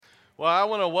Well, I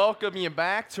want to welcome you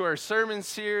back to our sermon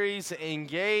series,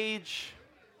 Engage.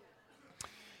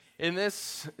 In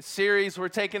this series, we're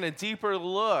taking a deeper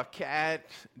look at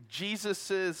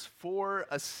Jesus' 4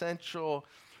 essential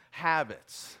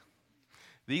habits.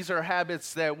 These are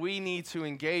habits that we need to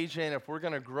engage in if we're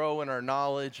going to grow in our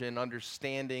knowledge and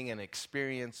understanding and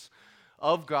experience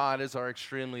of God as our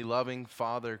extremely loving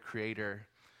Father, Creator,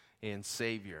 and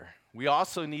Savior. We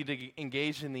also need to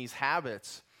engage in these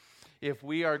habits if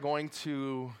we are going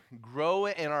to grow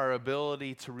in our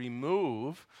ability to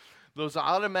remove those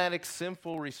automatic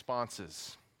sinful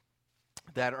responses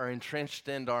that are entrenched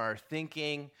in our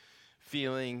thinking,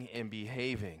 feeling, and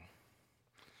behaving.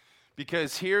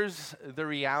 Because here's the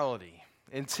reality.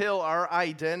 Until our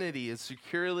identity is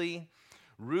securely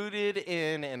rooted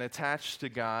in and attached to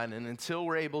God, and until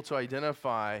we're able to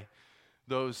identify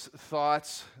those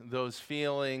thoughts, those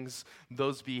feelings,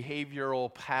 those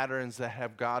behavioral patterns that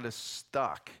have got us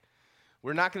stuck,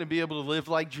 we're not going to be able to live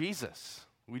like Jesus.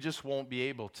 We just won't be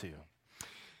able to.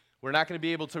 We're not going to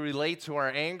be able to relate to our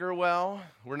anger well.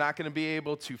 We're not going to be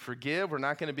able to forgive. We're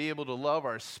not going to be able to love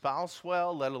our spouse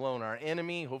well, let alone our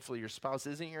enemy. Hopefully your spouse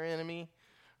isn't your enemy,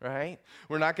 right?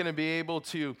 We're not going to be able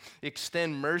to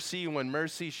extend mercy when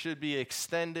mercy should be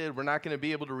extended. We're not going to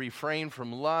be able to refrain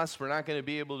from lust. We're not going to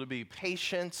be able to be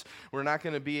patient. We're not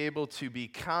going to be able to be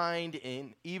kind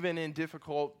even in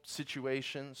difficult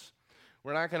situations.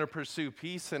 We're not going to pursue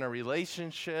peace in our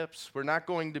relationships. We're not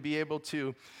going to be able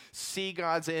to see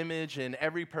God's image in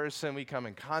every person we come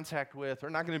in contact with. We're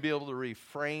not going to be able to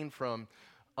refrain from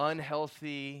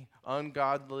unhealthy,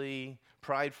 ungodly,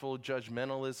 prideful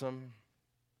judgmentalism.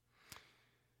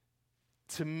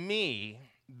 To me,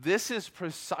 this is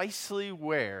precisely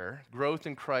where growth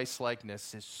in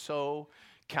Christ-likeness is so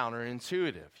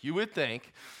counterintuitive. You would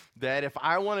think that if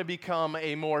I want to become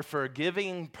a more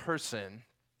forgiving person,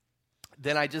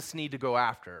 then I just need to go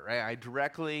after it, right? I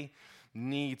directly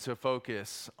need to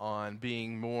focus on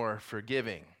being more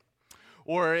forgiving.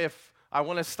 Or if I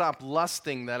want to stop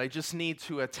lusting, that I just need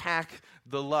to attack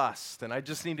the lust, and I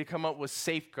just need to come up with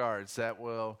safeguards that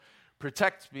will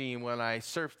protect me when I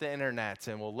surf the internet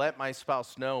and will let my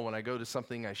spouse know when I go to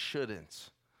something I shouldn't.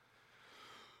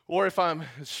 Or if I'm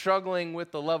struggling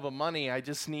with the love of money, I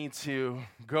just need to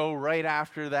go right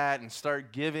after that and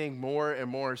start giving more and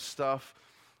more stuff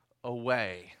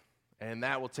away. And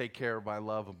that will take care of my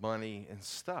love of money and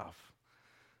stuff.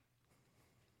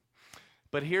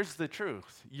 But here's the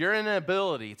truth. Your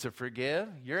inability to forgive,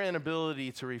 your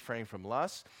inability to refrain from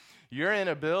lust, your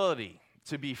inability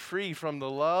to be free from the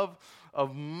love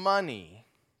of money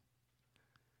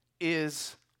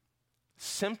is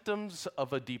symptoms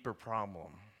of a deeper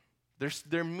problem.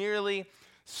 They're merely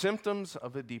symptoms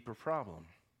of a deeper problem.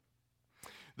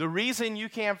 The reason you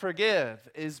can't forgive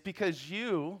is because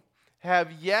you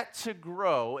have yet to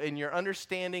grow in your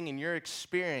understanding and your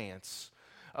experience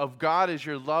of God as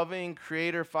your loving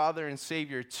Creator, Father, and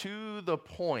Savior to the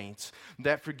point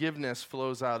that forgiveness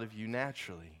flows out of you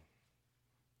naturally.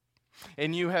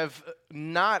 And you have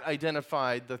not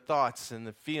identified the thoughts and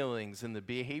the feelings and the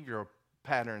behavioral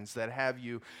patterns that have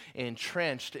you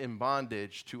entrenched in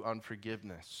bondage to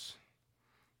unforgiveness.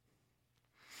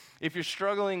 If you're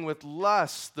struggling with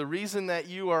lust, the reason that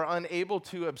you are unable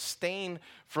to abstain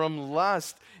from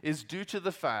lust is due to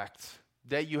the fact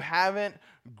that you haven't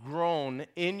grown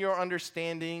in your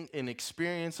understanding and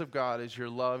experience of God as your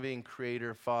loving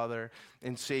Creator, Father,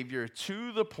 and Savior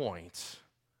to the point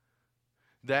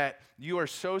that you are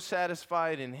so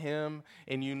satisfied in Him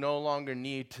and you no longer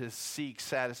need to seek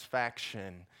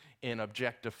satisfaction in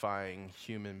objectifying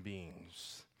human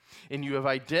beings. And you have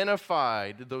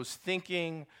identified those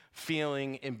thinking,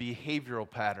 feeling, and behavioral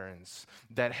patterns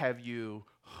that have you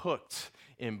hooked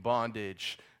in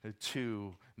bondage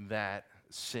to that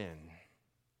sin.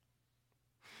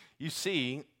 You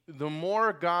see, the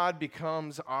more God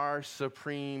becomes our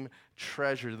supreme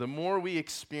treasure, the more we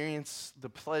experience the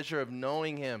pleasure of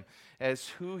knowing Him as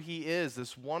who He is,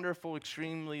 this wonderful,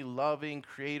 extremely loving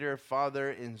Creator, Father,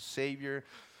 and Savior,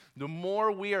 the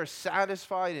more we are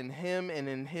satisfied in Him and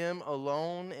in Him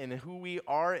alone and who we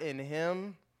are in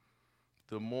Him,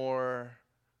 the more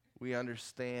we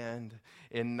understand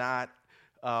and not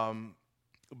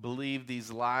believe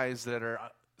these lies that are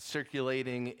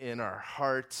circulating in our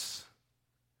hearts.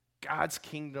 God's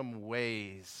kingdom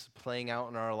ways playing out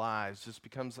in our lives just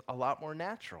becomes a lot more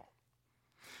natural.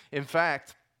 In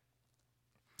fact,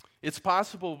 it's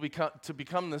possible to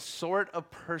become the sort of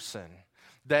person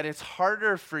that it's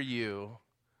harder for you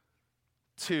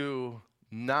to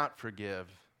not forgive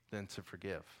than to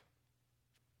forgive.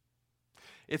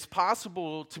 It's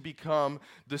possible to become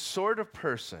the sort of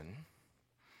person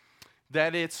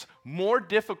that it's more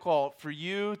difficult for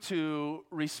you to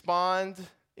respond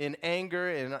in anger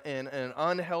and in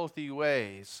unhealthy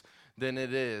ways than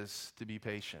it is to be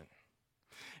patient.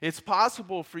 It's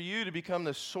possible for you to become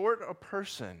the sort of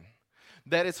person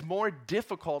that it's more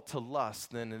difficult to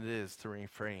lust than it is to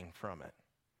refrain from it.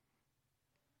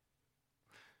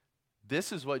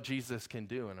 This is what Jesus can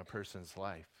do in a person's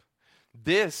life.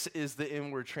 This is the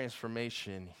inward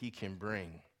transformation he can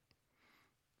bring.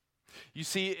 You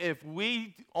see, if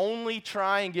we only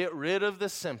try and get rid of the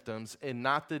symptoms and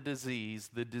not the disease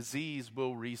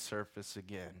will resurface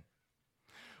again.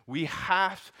 We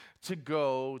have to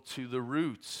go to the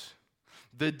roots.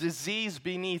 The disease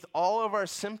beneath all of our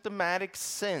symptomatic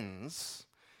sins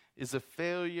is a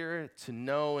failure to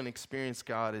know and experience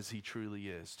God as he truly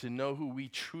is, to know who we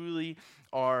truly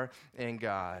are in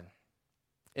God,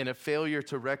 and a failure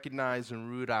to recognize and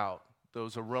root out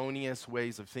those erroneous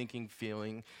ways of thinking,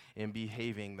 feeling, and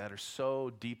behaving that are so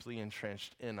deeply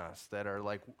entrenched in us, that are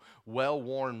like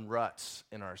well-worn ruts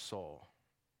in our soul.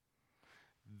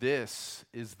 This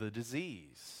is the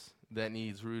disease that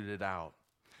needs rooted out,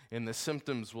 and the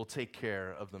symptoms will take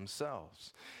care of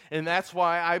themselves. And that's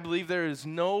why I believe there is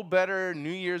no better New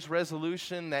Year's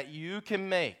resolution that you can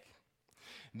make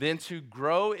than to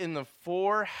grow in the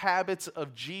 4 habits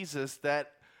of Jesus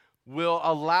that will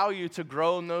allow you to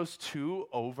grow in those 2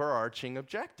 overarching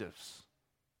objectives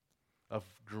of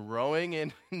growing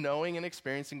in knowing and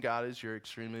experiencing God as your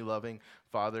extremely loving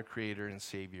Father, Creator, and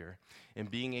Savior, and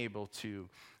being able to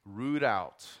root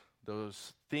out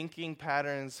those thinking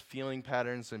patterns, feeling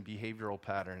patterns, and behavioral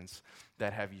patterns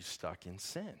that have you stuck in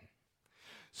sin.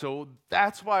 So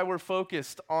that's why we're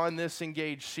focused on this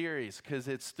Engage series, because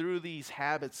it's through these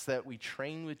habits that we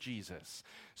train with Jesus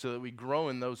so that we grow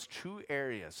in those 2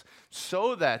 areas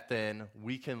so that then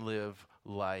we can live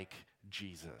like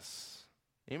Jesus.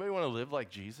 Anybody want to live like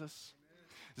Jesus?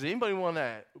 Does anybody want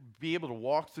to be able to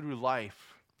walk through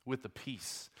life with the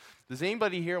peace? Does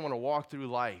anybody here want to walk through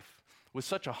life with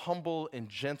such a humble and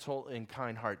gentle and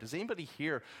kind heart? Does anybody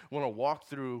here want to walk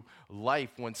through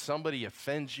life when somebody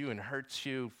offends you and hurts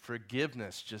you?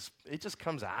 Forgiveness just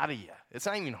comes out of you. It's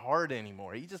not even hard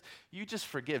anymore. You just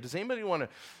forgive. Does anybody want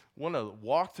to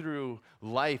walk through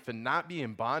life and not be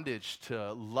in bondage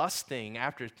to lusting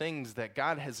after things that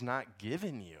God has not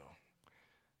given you?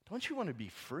 Don't you want to be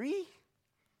free?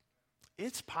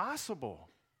 It's possible.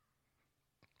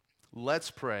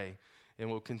 Let's pray, and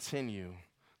we'll continue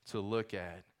to look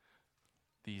at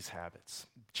these habits.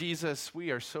 Jesus,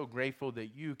 we are so grateful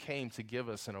that you came to give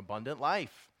us an abundant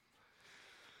life.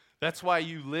 That's why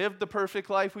you lived the perfect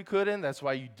life we couldn't. That's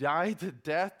why you died the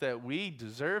death that we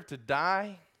deserve to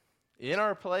die in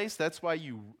our place. That's why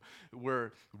you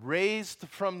were raised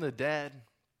from the dead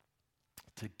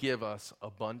to give us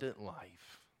abundant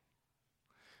life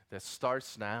that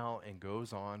starts now and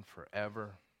goes on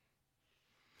forever.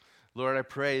 Lord, I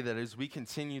pray that as we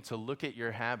continue to look at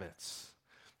your habits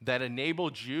that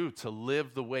enabled you to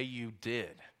live the way you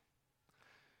did,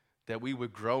 that we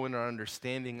would grow in our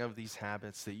understanding of these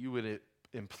habits, that you would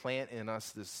implant in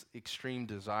us this extreme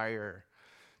desire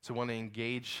to want to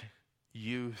engage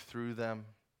you through them.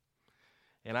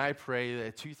 And I pray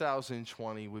that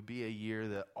 2020 would be a year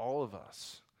that all of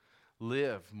us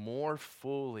live more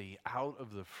fully out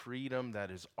of the freedom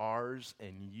that is ours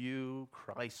in you,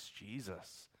 Christ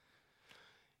Jesus.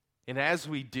 And as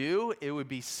we do, it would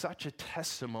be such a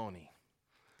testimony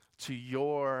to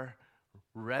your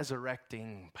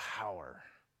resurrecting power,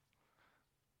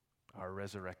 our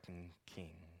resurrecting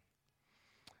King.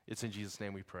 It's in Jesus'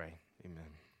 name we pray. Amen.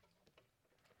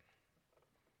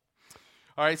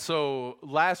 All right, so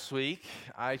last week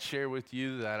I shared with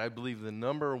you that I believe the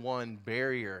number one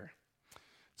barrier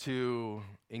to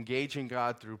engaging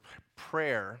God through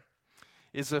prayer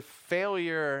is a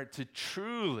failure to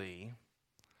truly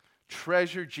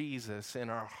treasure Jesus in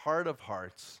our heart of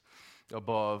hearts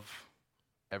above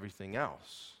everything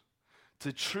else.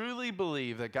 To truly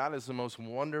believe that God is the most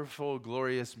wonderful,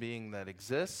 glorious being that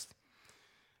exists,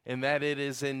 and that it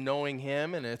is in knowing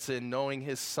him and it's in knowing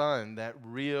his Son that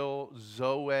real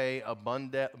Zoe,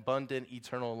 abundant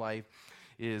eternal life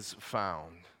is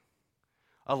found.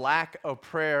 A lack of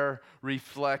prayer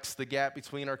reflects the gap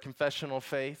between our confessional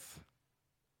faith,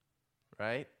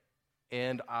 right,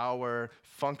 and our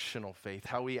functional faith,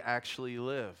 how we actually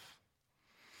live.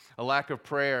 A lack of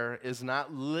prayer is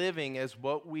not living as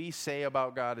what we say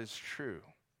about God is true.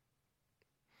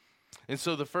 And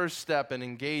so the first step in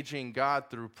engaging God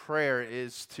through prayer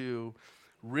is to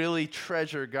really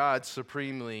treasure God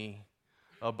supremely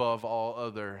above all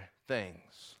other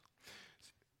things.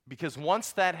 Because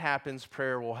once that happens,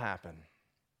 prayer will happen.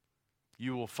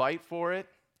 You will fight for it.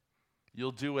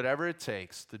 You'll do whatever it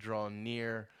takes to draw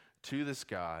near to this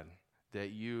God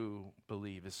that you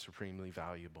believe is supremely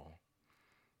valuable.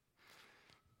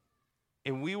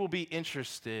 And we will be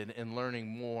interested in learning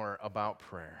more about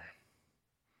prayer,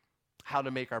 how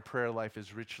to make our prayer life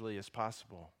as richly as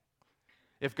possible.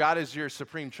 If God is your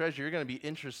supreme treasure, you're going to be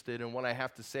interested in what I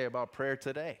have to say about prayer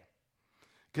today.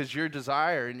 Because your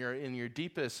desire in your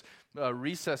deepest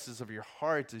recesses of your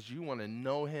heart is you want to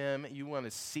know him, you want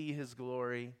to see his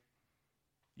glory,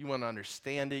 you want to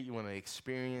understand it, you want to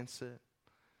experience it.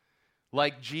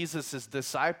 Like Jesus'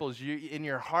 disciples, in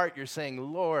your heart you're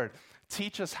saying, Lord,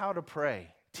 teach us how to pray.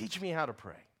 Teach me how to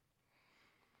pray.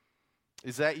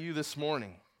 Is that you this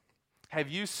morning? Have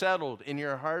you settled in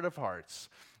your heart of hearts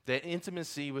that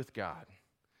intimacy with God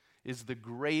is the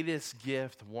greatest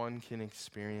gift one can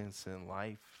experience in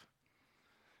life?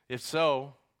 If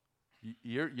so,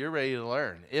 you're ready to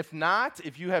learn. If not,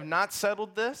 if you have not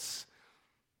settled this,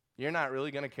 you're not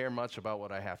really going to care much about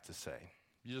what I have to say.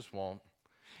 You just won't.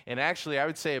 And actually, I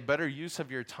would say a better use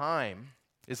of your time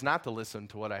is not to listen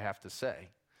to what I have to say.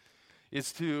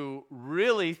 It's to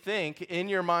really think in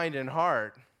your mind and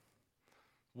heart,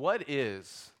 what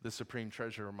is the supreme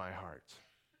treasure of my heart?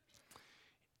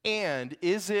 And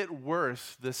is it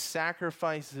worth the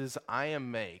sacrifices I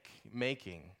am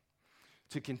making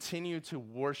to continue to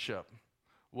worship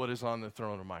what is on the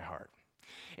throne of my heart?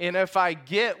 And if I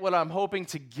get what I'm hoping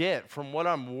to get from what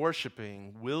I'm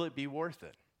worshiping, will it be worth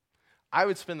it? I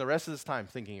would spend the rest of this time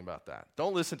thinking about that.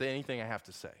 Don't listen to anything I have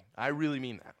to say. I really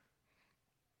mean that.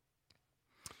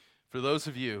 For those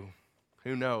of you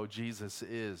who know Jesus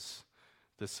is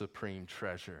the supreme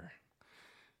treasure,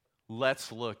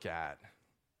 let's look at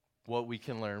what we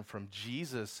can learn from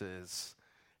Jesus'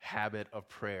 habit of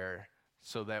prayer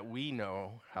so that we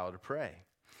know how to pray.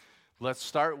 Let's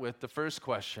start with the first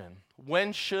question.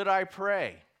 When should I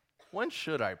pray? When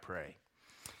should I pray?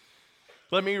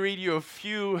 Let me read you a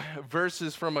few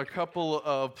verses from a couple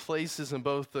of places in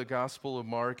both the Gospel of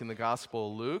Mark and the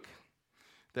Gospel of Luke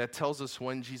that tells us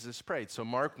when Jesus prayed. So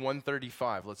Mark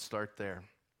 1:35, let's start there.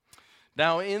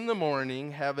 Now in the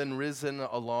morning, having risen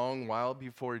a long while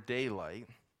before daylight,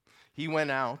 he went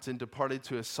out and departed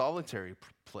to a solitary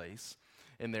place,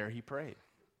 and there he prayed.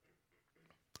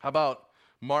 How about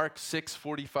Mark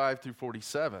 6:45 through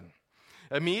 47?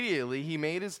 Immediately he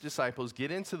made his disciples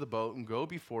get into the boat and go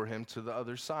before him to the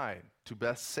other side, to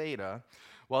Bethsaida,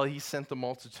 while he sent the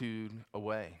multitude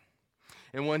away.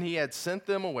 And when he had sent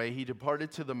them away, he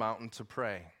departed to the mountain to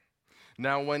pray.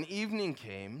 Now when evening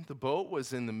came, the boat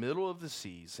was in the middle of the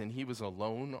seas, and he was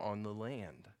alone on the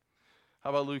land.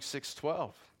 How about Luke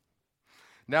 6:12?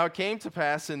 Now it came to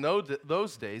pass in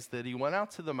those days that he went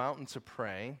out to the mountain to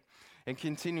pray and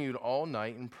continued all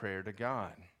night in prayer to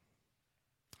God.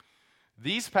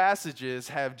 These passages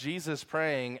have Jesus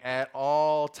praying at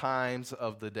all times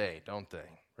of the day, don't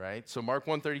they? Right? So Mark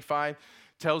 1:35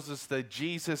 tells us that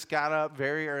Jesus got up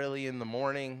very early in the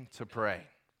morning to pray.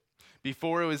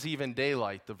 Before it was even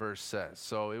daylight, the verse says.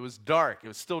 So it was dark. It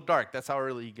was still dark. That's how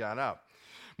early he got up.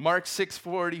 Mark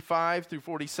 6:45 through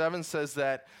 47 says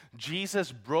that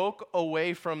Jesus broke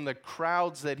away from the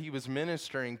crowds that he was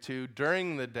ministering to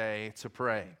during the day to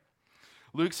pray.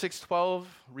 Luke 6:12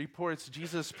 reports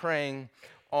Jesus praying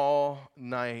all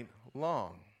night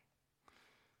long.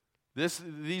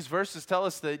 These verses tell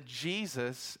us that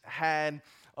Jesus had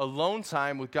alone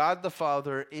time with God the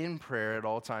Father in prayer at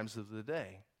all times of the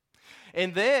day.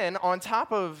 And then on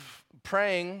top of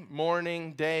praying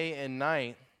morning, day, and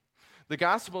night, the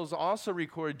Gospels also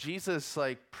record Jesus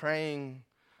praying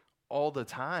all the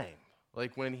time.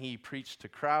 Like when he preached to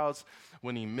crowds,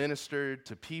 when he ministered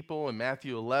to people in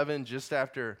Matthew 11, just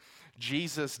after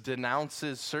Jesus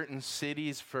denounces certain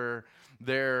cities for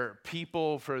their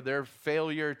people, for their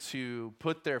failure to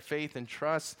put their faith and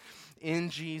trust in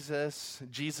Jesus.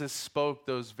 Jesus spoke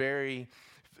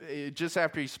just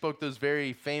after he spoke those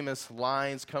very famous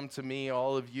lines, "Come to me,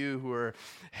 all of you who are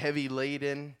heavy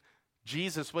laden."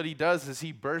 Jesus, what he does is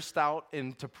he bursts out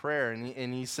into prayer,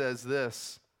 and he says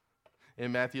this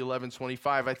in Matthew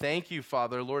 11:25, "I thank you,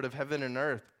 Father, Lord of heaven and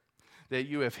earth, that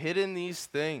you have hidden these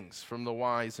things from the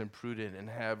wise and prudent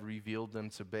and have revealed them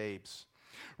to babes."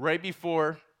 Right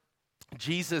before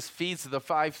Jesus feeds the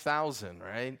 5,000,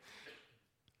 right?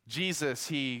 Jesus,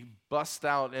 he busts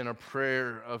out in a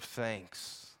prayer of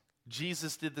thanks.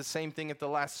 Jesus did the same thing at the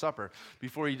Last Supper.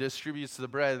 Before he distributes the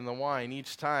bread and the wine,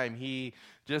 each time he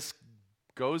just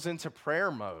goes into prayer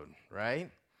mode,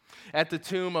 right? At the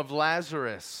tomb of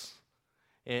Lazarus,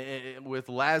 with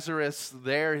Lazarus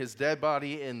there, his dead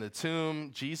body in the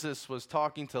tomb, Jesus was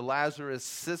talking to Lazarus'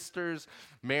 sisters,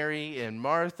 Mary and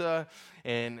Martha,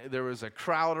 and there was a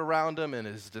crowd around him, and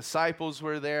his disciples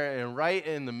were there. And right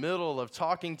in the middle of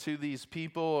talking to these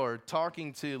people or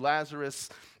talking to Lazarus'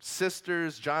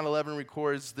 sisters, John 11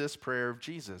 records this prayer of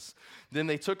Jesus. Then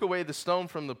they took away the stone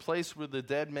from the place where the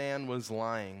dead man was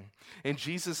lying. And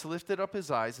Jesus lifted up his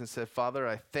eyes and said, Father,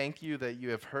 I thank you that you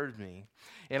have heard me,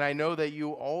 and I know that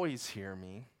you always hear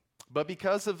me. But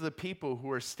because of the people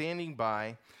who are standing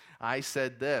by, I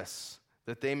said this,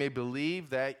 that they may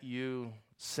believe that you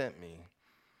sent me.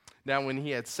 Now when he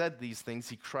had said these things,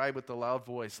 he cried with a loud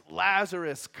voice,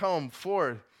 Lazarus, come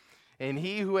forth. And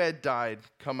he who had died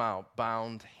come out,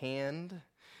 bound hand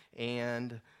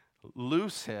and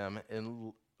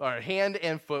hand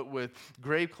and foot with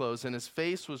grave clothes, and his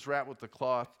face was wrapped with a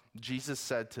cloth. Jesus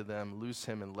said to them, loose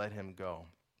him and let him go.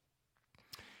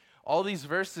 All these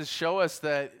verses show us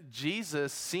that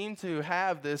Jesus seemed to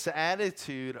have this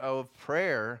attitude of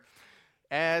prayer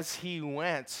as he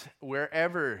went,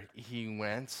 wherever he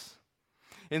went.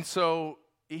 And so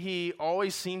he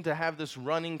always seemed to have this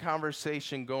running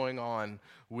conversation going on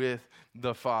with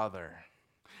the Father.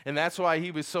 And that's why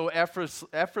he was so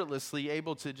effortlessly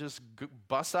able to just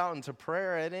bust out into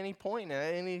prayer at any point,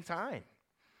 at any time.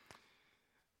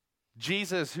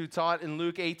 Jesus, who taught in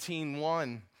Luke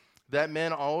 18:1 that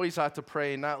men always ought to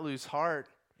pray and not lose heart,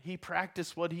 he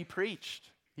practiced what he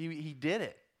preached. He did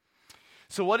it.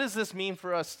 So what does this mean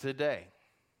for us today?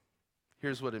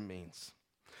 Here's what it means.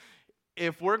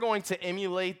 If we're going to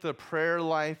emulate the prayer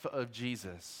life of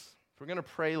Jesus, if we're going to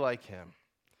pray like him,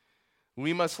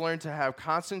 we must learn to have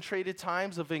concentrated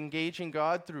times of engaging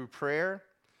God through prayer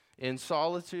in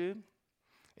solitude,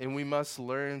 and we must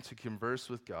learn to converse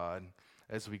with God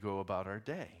as we go about our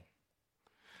day.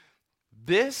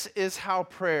 This is how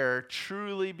prayer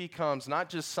truly becomes not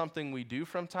just something we do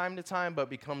from time to time, but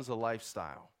becomes a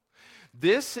lifestyle.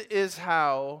 This is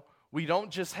how we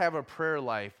don't just have a prayer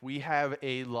life, we have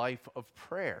a life of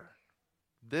prayer.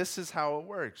 This is how it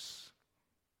works.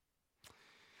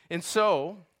 And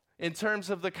so, in terms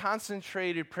of the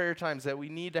concentrated prayer times that we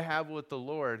need to have with the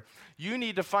Lord, you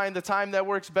need to find the time that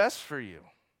works best for you.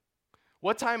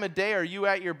 What time of day are you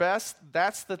at your best?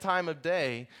 That's the time of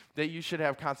day that you should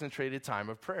have concentrated time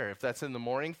of prayer. If that's in the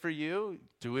morning for you,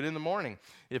 do it in the morning.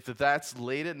 If that's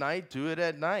late at night, do it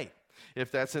at night.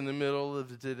 If that's in the middle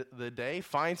of the day,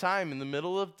 find time in the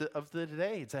middle of the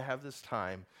day to have this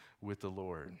time with the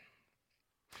Lord.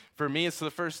 For me, it's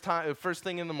the first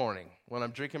thing in the morning when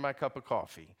I'm drinking my cup of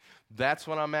coffee. That's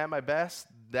when I'm at my best.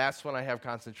 That's when I have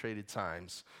concentrated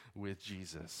times with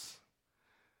Jesus.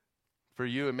 For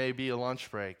you, it may be a lunch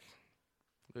break.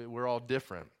 We're all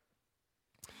different.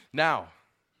 Now,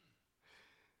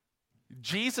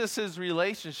 Jesus'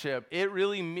 relationship,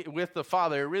 with the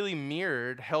Father, it really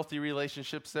mirrored healthy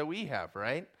relationships that we have,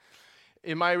 right?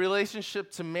 In my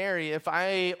relationship to Mary, if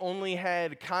I only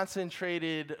had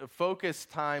concentrated, focused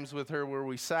times with her where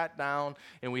we sat down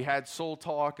and we had soul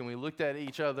talk and we looked at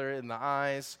each other in the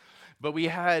eyes, but we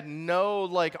had no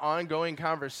ongoing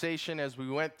conversation as we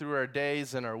went through our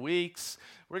days and our weeks,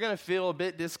 we're going to feel a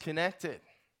bit disconnected.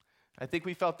 I think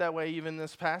we felt that way even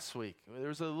this past week. There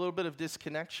was a little bit of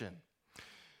disconnection.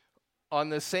 On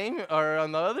the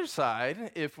other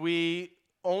side, if we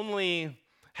only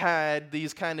had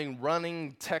these kind of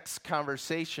running text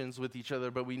conversations with each other,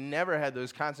 but we never had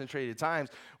those concentrated times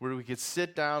where we could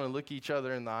sit down and look each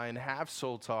other in the eye and have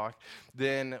soul talk,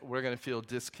 then we're going to feel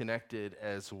disconnected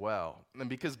as well. And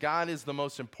because God is the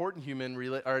most important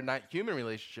not human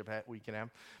relationship we can have,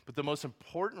 but the most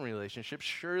important relationship,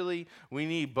 surely we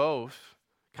need both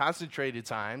concentrated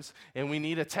times, and we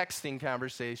need a texting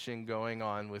conversation going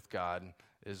on with God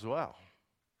as well.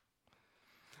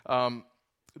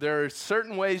 There are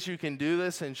certain ways you can do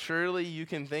this, and surely you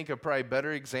can think of probably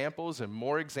better examples and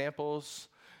more examples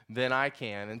than I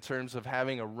can in terms of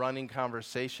having a running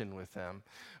conversation with Him.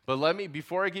 But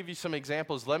before I give you some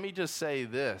examples, let me just say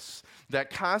this, that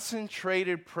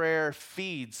concentrated prayer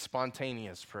feeds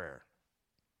spontaneous prayer.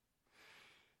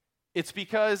 It's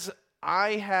because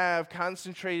I have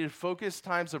concentrated, focused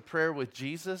times of prayer with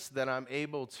Jesus that I'm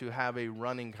able to have a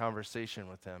running conversation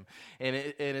with Him. And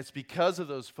it's because of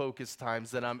those focused times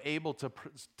that I'm able to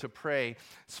pray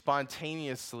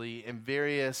spontaneously in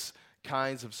various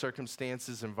kinds of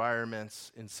circumstances,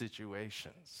 environments, and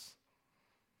situations.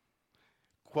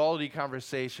 Quality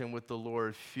conversation with the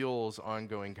Lord fuels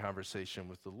ongoing conversation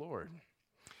with the Lord.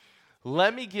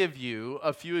 Let me give you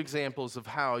a few examples of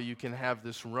how you can have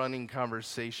this running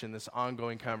conversation, this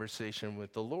ongoing conversation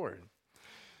with the Lord.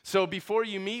 So before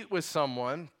you meet with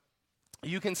someone,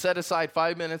 you can set aside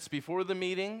 5 minutes before the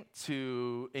meeting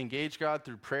to engage God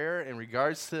through prayer in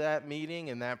regards to that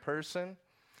meeting and that person.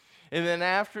 And then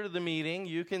after the meeting,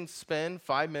 you can spend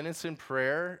 5 minutes in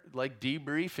prayer, like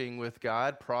debriefing with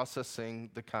God, processing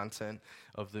the content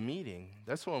of the meeting.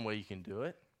 That's one way you can do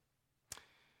it.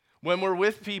 When we're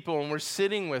with people and we're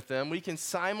sitting with them, we can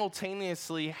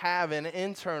simultaneously have an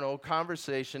internal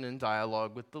conversation and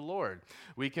dialogue with the Lord.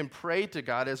 We can pray to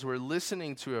God as we're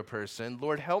listening to a person,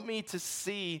 Lord, help me to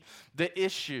see the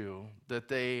issue that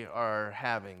they are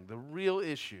having, the real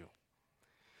issue.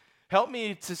 Help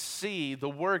me to see the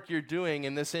work you're doing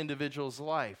in this individual's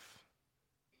life.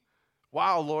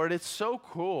 Wow, Lord, it's so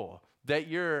cool that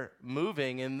you're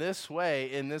moving in this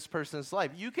way in this person's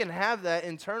life. You can have that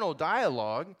internal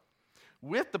dialogue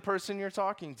with the person you're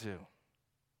talking to.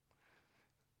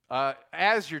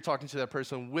 As you're talking to that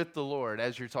person with the Lord,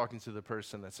 as you're talking to the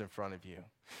person that's in front of you.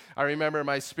 I remember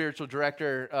my spiritual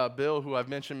director, Bill, who I've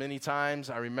mentioned many times.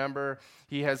 I remember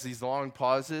he has these long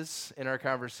pauses in our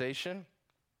conversation.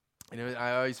 And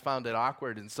I always found it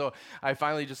awkward, and so I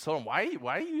finally just told him,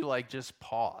 why do you like just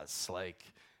pause,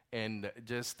 and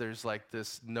just there's like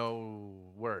this no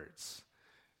words.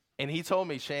 And he told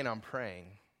me, Shane, I'm praying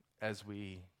as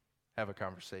we have a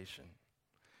conversation.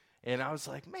 And I was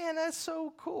like, man, that's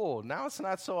so cool. Now it's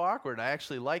not so awkward. I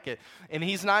actually like it. And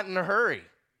he's not in a hurry,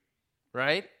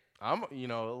 right? A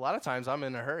lot of times I'm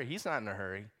in a hurry. He's not in a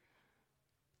hurry.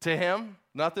 To him,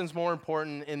 nothing's more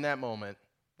important in that moment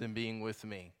than being with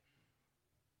me.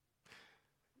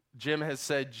 Jim has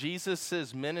said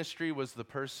Jesus' ministry was the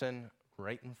person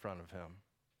right in front of him.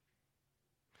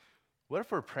 What if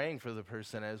we're praying for the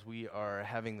person as we are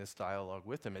having this dialogue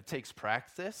with them? It takes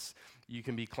practice. You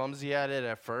can be clumsy at it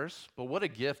at first, but what a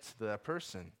gift to that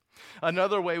person.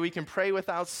 Another way we can pray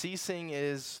without ceasing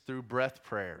is through breath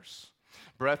prayers.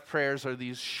 Breath prayers are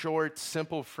these short,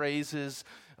 simple phrases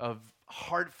of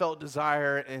heartfelt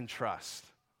desire and trust,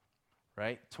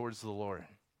 right, towards the Lord.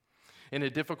 In a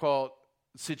difficult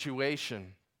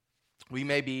situation, we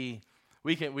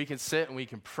can sit and we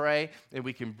can pray and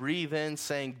we can breathe in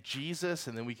saying Jesus,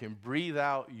 and then we can breathe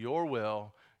out your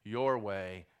will, your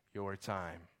way, your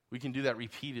time. We can do that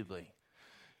repeatedly.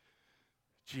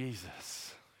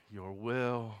 Jesus, your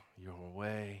will, your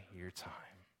way, your time.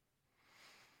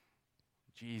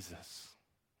 Jesus,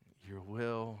 your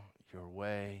will, your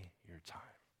way, your time.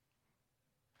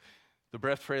 The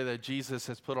breath prayer that Jesus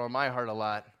has put on my heart a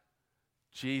lot,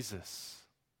 Jesus,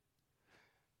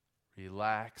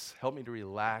 relax. Help me to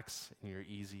relax in your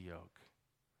easy yoke.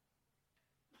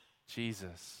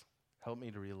 Jesus, help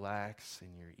me to relax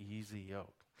in your easy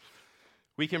yoke.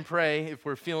 We can pray if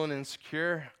we're feeling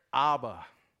insecure, Abba,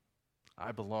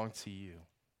 I belong to you.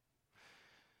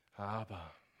 Abba,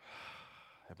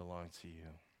 I belong to you.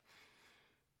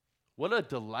 What a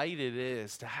delight it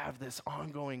is to have this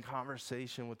ongoing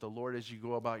conversation with the Lord as you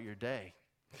go about your day.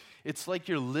 It's like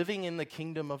you're living in the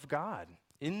kingdom of God.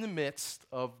 In the midst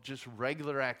of just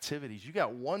regular activities. You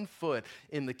got one foot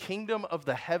in the kingdom of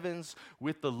the heavens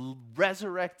with the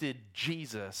resurrected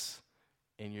Jesus,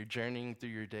 and you're journeying through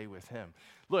your day with him.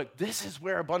 Look, this is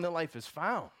where abundant life is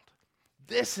found.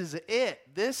 This is it.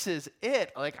 This is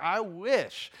it. I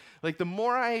wish. The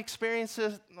more I experience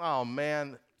this, oh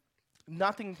man,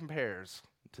 nothing compares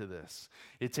to this.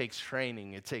 It takes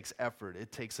training. It takes effort.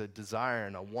 It takes a desire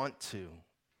and a want to.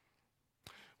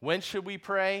 When should we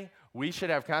pray? We should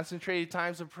have concentrated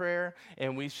times of prayer,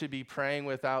 and we should be praying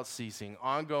without ceasing,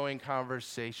 ongoing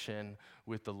conversation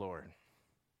with the Lord.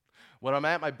 When I'm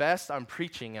at my best, I'm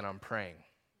preaching and I'm praying.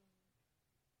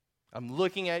 I'm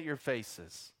looking at your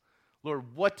faces.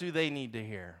 Lord, what do they need to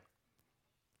hear?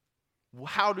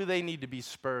 How do they need to be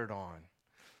spurred on?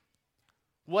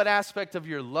 What aspect of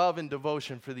your love and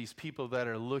devotion for these people that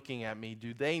are looking at me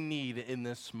do they need in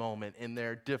this moment, in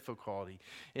their difficulty,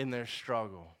 in their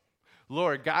struggle?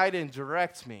 Lord, guide and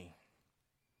direct me.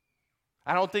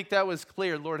 I don't think that was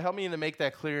clear. Lord, help me to make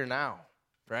that clear now,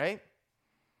 right?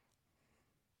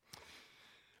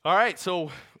 All right, so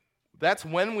that's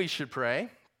when we should pray.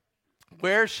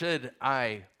 Where should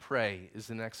I pray is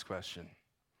the next question.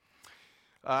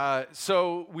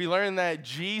 So we learned that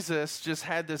Jesus just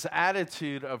had this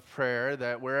attitude of prayer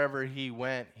that wherever he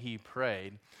went, he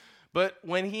prayed. But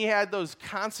when he had those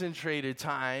concentrated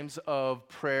times of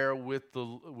prayer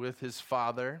with his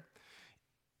Father,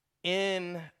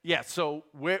 so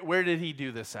where did he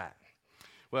do this at?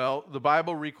 Well, the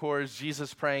Bible records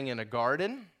Jesus praying in a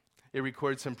garden. It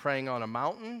records him praying on a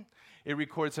mountain. It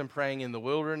records him praying in the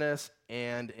wilderness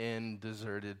and in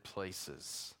deserted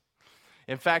places.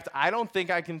 In fact, I don't think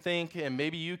I can think, and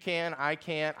maybe you can, I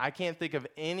can't think of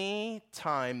any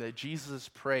time that Jesus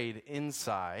prayed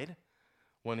inside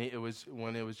when it was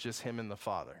just him and the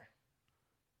Father.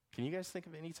 Can you guys think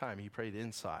of any time he prayed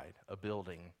inside a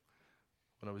building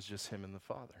when it was just him and the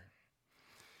Father.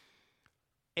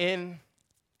 And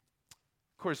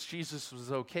of course, Jesus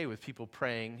was okay with people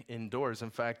praying indoors. In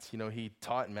fact, he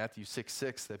taught in Matthew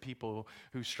 6:6 that people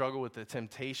who struggle with the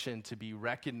temptation to be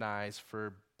recognized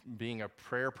for being a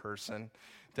prayer person,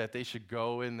 that they should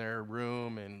go in their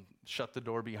room and shut the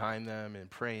door behind them and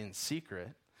pray in secret.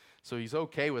 So he's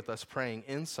okay with us praying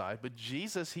inside. But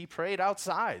Jesus, he prayed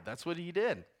outside. That's what he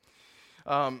did.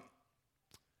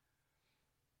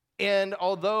 And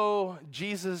although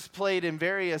Jesus played in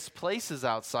various places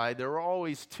outside, there were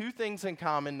always two things in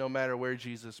common no matter where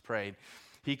Jesus prayed.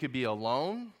 He could be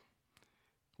alone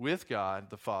with God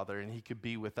the Father, and he could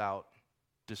be without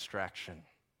distraction.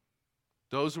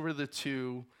 Those were the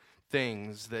two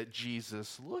things that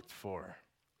Jesus looked for.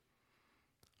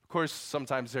 Of course,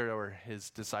 sometimes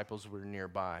his disciples were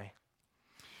nearby.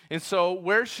 And so,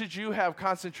 where should you have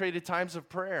concentrated times of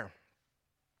prayer?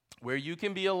 Where you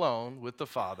can be alone with the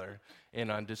Father and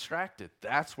undistracted.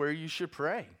 That's where you should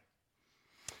pray.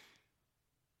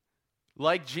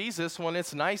 Like Jesus, when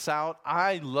it's nice out,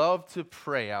 I love to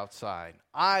pray outside.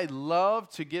 I love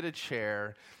to get a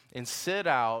chair and sit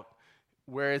out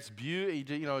where it's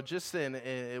beautiful, just in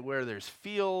where there's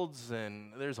fields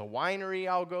and there's a winery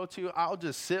I'll go to. I'll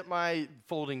just sit my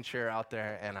folding chair out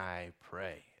there and I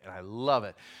pray. And I love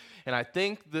it. And I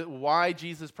think that why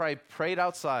Jesus probably prayed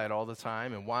outside all the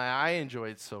time and why I enjoy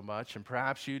it so much, and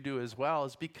perhaps you do as well,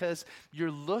 is because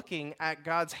you're looking at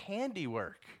God's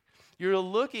handiwork. You're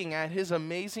looking at his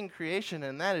amazing creation,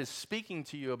 and that is speaking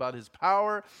to you about his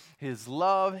power, his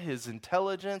love, his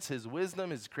intelligence, his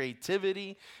wisdom, his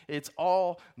creativity. It's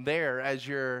all there as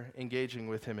you're engaging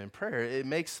with him in prayer. It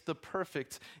makes the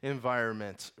perfect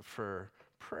environment for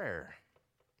prayer.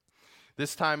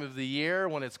 This time of the year,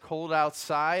 when it's cold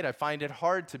outside, I find it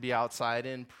hard to be outside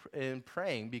and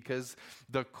praying because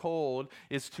the cold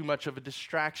is too much of a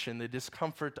distraction. The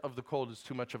discomfort of the cold is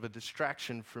too much of a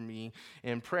distraction for me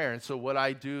in prayer. And so what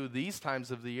I do these times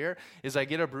of the year is I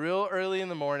get up real early in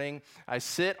the morning. I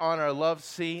sit on our love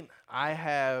seat. I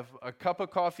have a cup of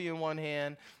coffee in one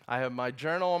hand. I have my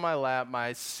journal on my lap,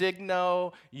 my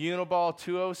Signo Uniball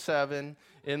 207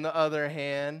 in the other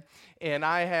hand. And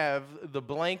I have the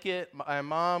blanket my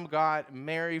mom got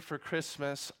Mary for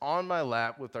Christmas on my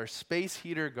lap with our space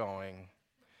heater going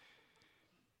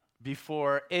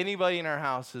before anybody in our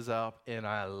house is up, and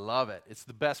I love it. It's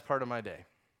the best part of my day.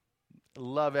 I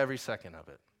love every second of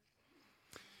it.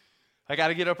 I got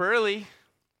to get up early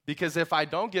because if I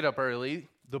don't get up early,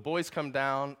 the boys come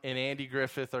down and Andy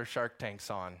Griffith or Shark Tank's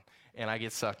on, and I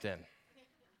get sucked in.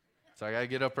 So I got to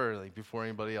get up early before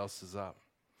anybody else is up.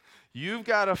 You've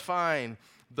got to find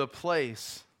the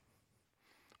place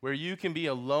where you can be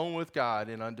alone with God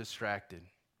and undistracted.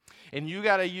 And you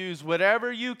got to use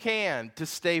whatever you can to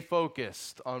stay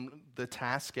focused on the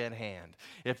task at hand.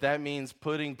 If that means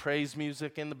putting praise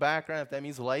music in the background, if that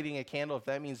means lighting a candle, if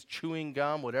that means chewing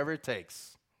gum, whatever it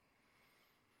takes.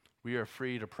 We are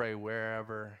free to pray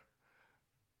wherever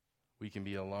we can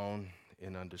be alone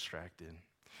and undistracted.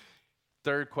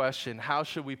 Third question, how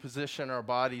should we position our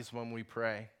bodies when we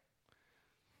pray?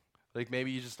 Like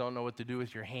maybe you just don't know what to do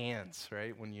with your hands,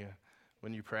 right, when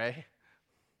you pray.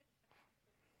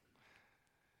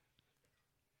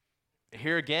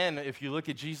 Here again, if you look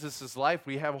at Jesus' life,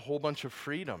 we have a whole bunch of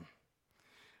freedom.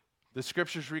 The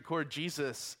scriptures record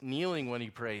Jesus kneeling when he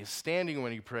prays, standing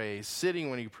when he prays, sitting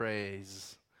when he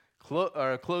prays,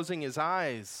 closing his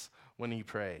eyes when he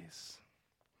prays.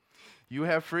 You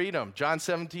have freedom. John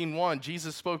 17:1,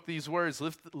 Jesus spoke these words,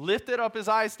 lifted up his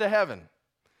eyes to heaven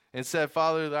and said,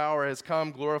 Father, the hour has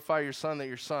come, glorify your Son, that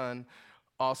your Son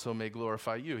also may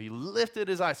glorify you. He lifted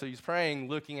his eyes, so he's praying,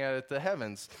 looking at the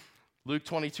heavens. Luke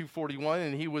 22:41,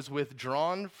 and he was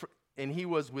withdrawn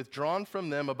from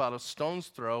them about a stone's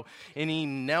throw, and he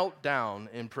knelt down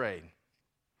and prayed.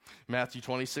 Matthew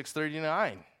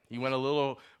 26:39, he went a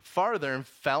little farther and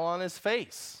fell on his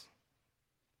face,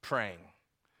 praying.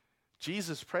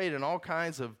 Jesus prayed in all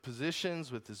kinds of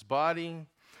positions with his body.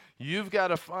 You've got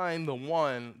to find the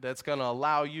one that's going to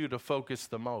allow you to focus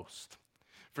the most.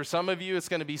 For some of you, it's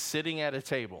going to be sitting at a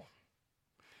table.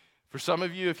 For some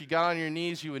of you, if you got on your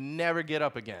knees, you would never get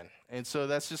up again. And so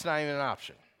that's just not even an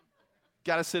option.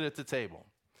 Got to sit at the table.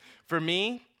 For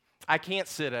me, I can't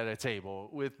sit at a table.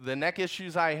 With the neck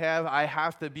issues I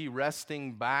have to be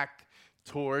resting back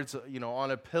towards,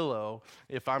 on a pillow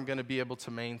if I'm going to be able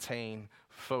to maintain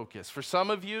focus. For some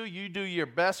of you, you do your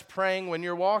best praying when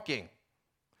you're walking.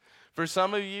 For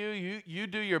some of you, you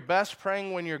do your best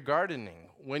praying when you're gardening,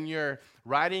 when you're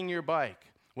riding your bike,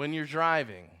 when you're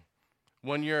driving,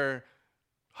 when you're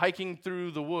hiking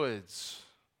through the woods,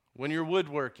 when you're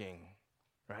woodworking,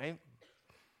 right?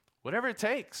 Whatever it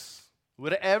takes,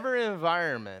 whatever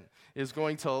environment is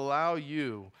going to allow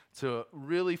you to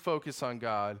really focus on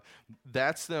God,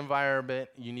 that's the environment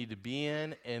you need to be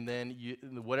in, and then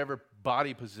whatever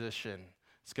body position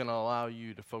is going to allow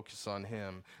you to focus on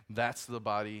Him, that's the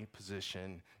body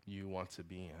position you want to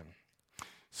be in.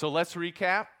 So let's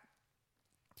recap.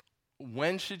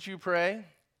 When should you pray?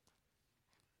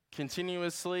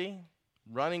 Continuously,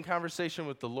 running conversation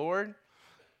with the Lord,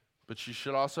 but you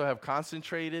should also have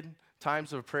concentrated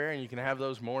times of prayer, and you can have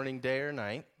those morning, day, or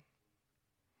night.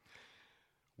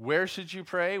 Where should you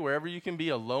pray? Wherever you can be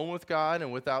alone with God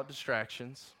and without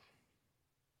distractions.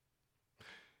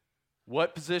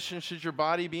 What position should your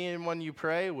body be in when you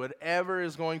pray? Whatever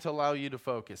is going to allow you to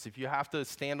focus. If you have to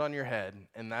stand on your head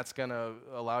and that's going to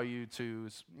allow you to,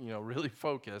 really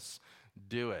focus,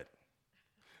 do it.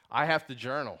 I have to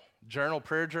journal.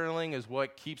 Prayer journaling is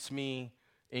what keeps me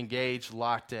engaged,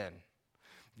 locked in.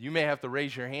 You may have to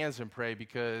raise your hands and pray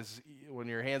because when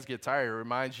your hands get tired, it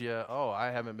reminds you,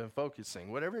 I haven't been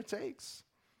focusing. Whatever it takes.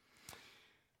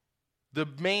 The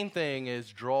main thing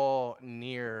is draw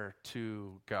near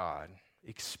to God.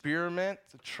 Experiment,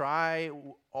 try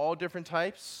all different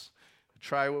types.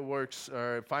 Try what works,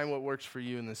 or find what works for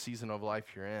you in the season of life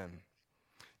you're in.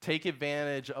 Take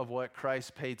advantage of what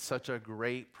Christ paid such a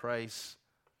great price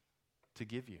to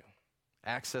give you.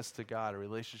 Access to God, a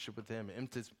relationship with Him,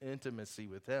 intimacy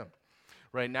with Him.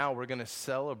 Right now, we're going to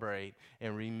celebrate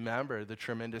and remember the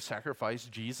tremendous sacrifice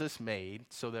Jesus made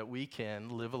so that we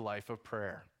can live a life of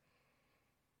prayer.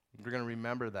 We're going to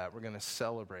remember that. We're going to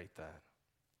celebrate that.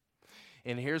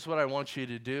 And here's what I want you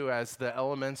to do as the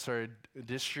elements are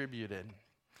distributed.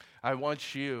 I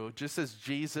want you, just as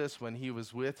Jesus, when He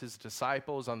was with His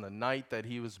disciples on the night that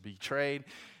He was betrayed,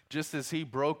 just as He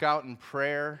broke out in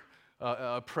prayer,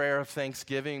 a prayer of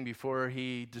thanksgiving before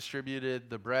He distributed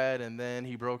the bread, and then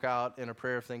He broke out in a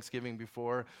prayer of thanksgiving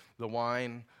before the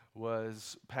wine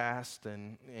was passed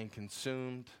and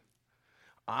consumed.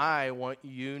 I want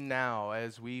you now,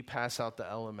 as we pass out the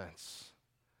elements,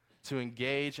 to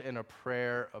engage in a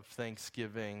prayer of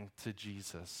thanksgiving to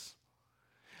Jesus.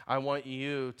 I want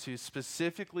you to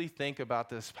specifically think about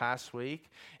this past week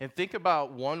and think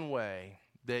about one way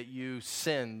that you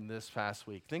sinned this past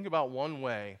week. Think about one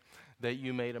way that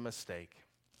you made a mistake.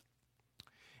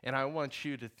 And I want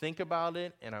you to think about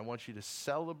it, and I want you to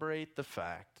celebrate the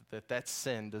fact that that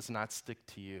sin does not stick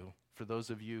to you. For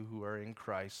those of you who are in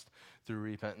Christ through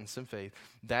repentance and faith,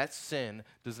 that sin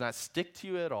does not stick to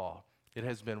you at all. It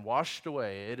has been washed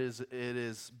away. It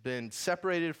has been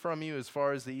separated from you as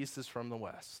far as the east is from the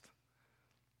west.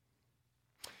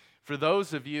 For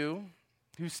those of you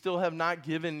who still have not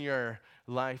given your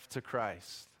life to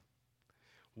Christ,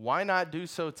 why not do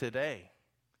so today?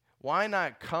 Why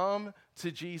not come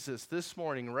to Jesus this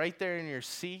morning right there in your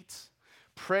seats?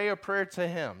 Pray a prayer to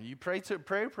Him. You pray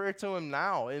a prayer to Him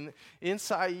now. And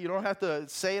inside, you don't have to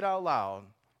say it out loud,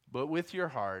 but with your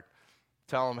heart,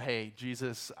 tell Him, hey,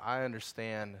 Jesus, I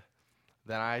understand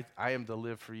that I am to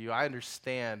live for You. I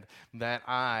understand that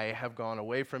I have gone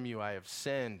away from You. I have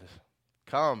sinned.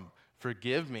 Come,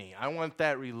 forgive me. I want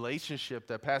that relationship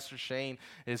that Pastor Shane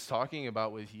is talking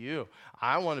about with you.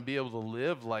 I want to be able to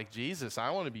live like Jesus. I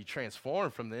want to be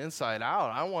transformed from the inside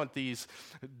out. I want these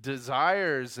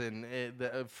desires and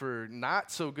for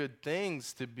not so good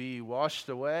things to be washed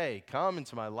away. Come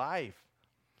into my life.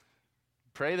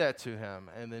 Pray that to Him,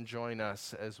 and then join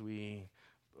us as we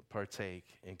partake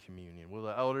in communion. Will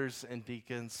the elders and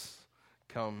deacons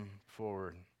come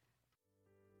forward?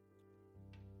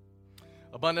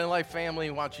 Abundant Life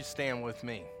family, why don't you stand with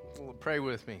me? Pray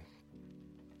with me.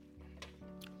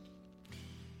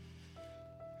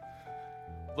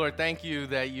 Lord, thank You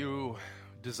that You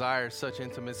desire such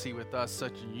intimacy with us,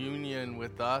 such union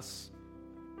with us,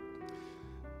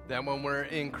 that when we're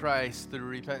in Christ through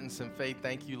repentance and faith,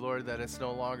 thank You, Lord, that it's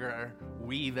no longer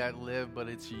we that live, but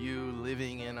it's You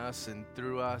living in us and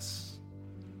through us.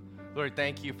 Lord,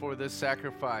 thank You for this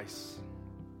sacrifice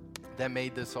that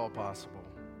made this all possible.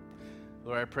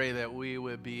 Lord, I pray that we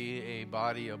would be a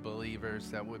body of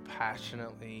believers that would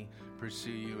passionately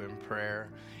pursue You in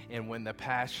prayer. And when the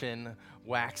passion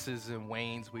waxes and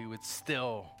wanes, we would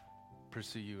still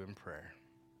pursue You in prayer.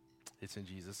 It's in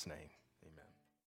Jesus' name.